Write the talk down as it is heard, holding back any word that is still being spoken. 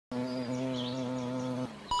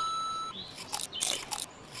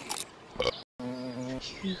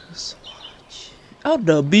Let's watch. Oh,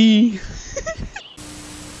 the bee.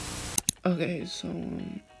 Okay, so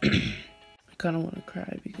I kind of want to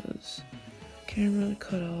cry because camera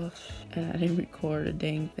cut off and I didn't record a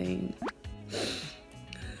dang thing.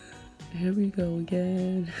 Here we go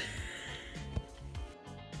again.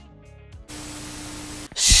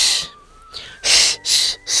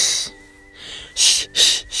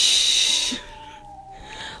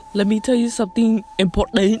 Let me tell you something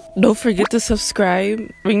important. Don't forget to subscribe,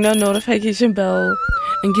 ring that notification bell,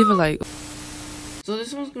 and give a like. So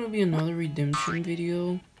this one's gonna be another redemption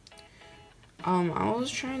video. I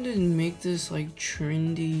was trying to make this like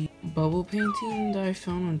trendy bubble painting that I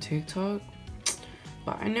found on TikTok,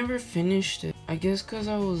 but I never finished it. I guess because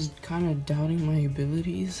I was kind of doubting my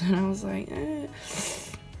abilities, and I was like,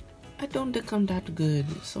 I don't think I'm that good,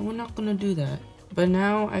 so we're not gonna do that. But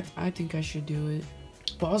now I think I should do it.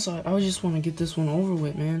 But also, I just want to get this one over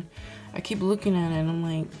with, man. I keep looking at it and I'm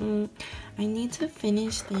like, I need to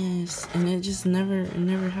finish this, and it just never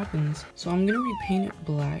happens. So I'm gonna repaint it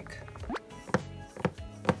black.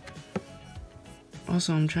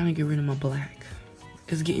 Also, I'm trying to get rid of my black.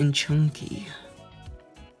 It's getting chunky.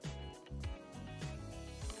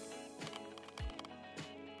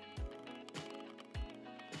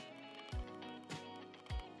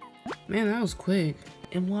 Man, that was quick.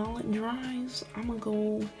 And while it dries, I'm gonna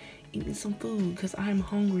go eat me some food because I'm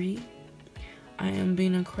hungry. I am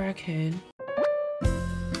being a crackhead.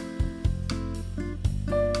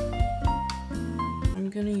 I'm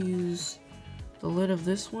gonna use the lid of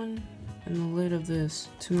this one and the lid of this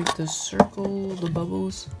to make the circle, the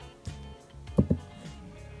bubbles.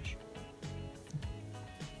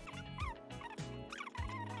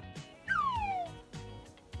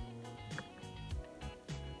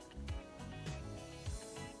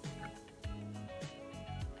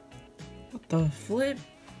 What the flip?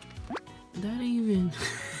 That ain't even...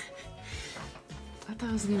 I thought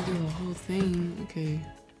I was gonna do the whole thing. Okay.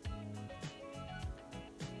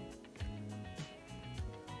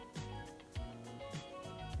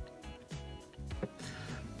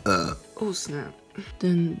 Oh snap.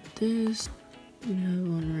 Then this, we have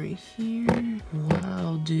one right here.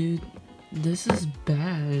 Wow, dude, this is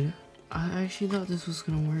bad. I actually thought this was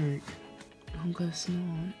gonna work. I guess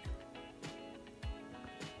not.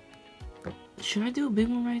 Should I do a big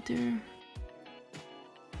one right there?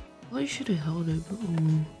 Well, I should have held it, but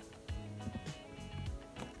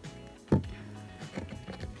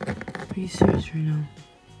Are you serious right now?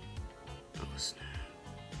 Oh snap.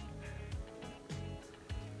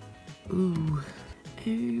 Ooh. Oh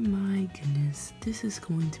my goodness. This is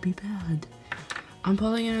going to be bad. I'm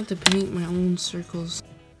probably gonna have to paint my own circles.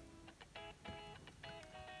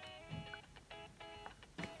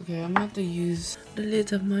 Okay, I'm gonna have to use the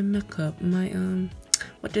lid of my makeup. My,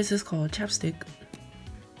 what is this called? Chapstick.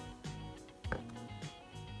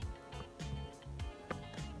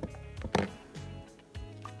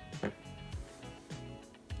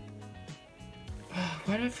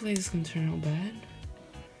 Why do I feel like this is gonna turn out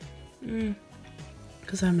bad?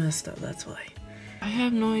 Because I messed up, that's why. I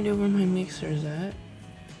have no idea where my mixer is at.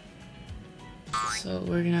 So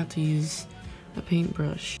we're gonna have to use a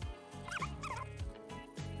paintbrush.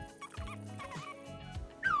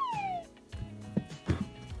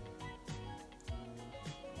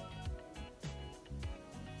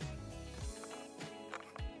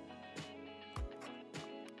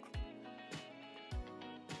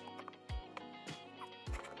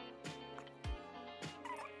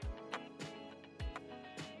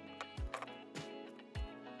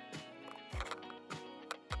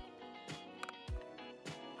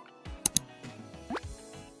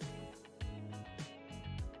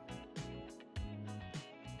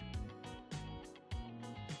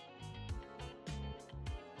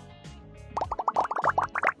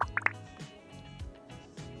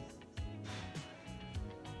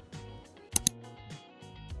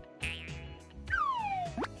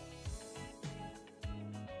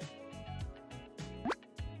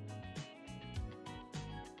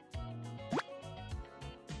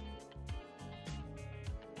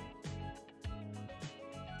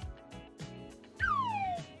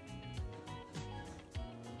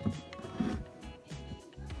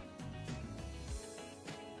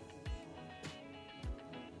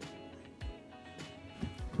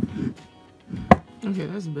 Okay,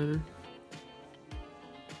 that's better.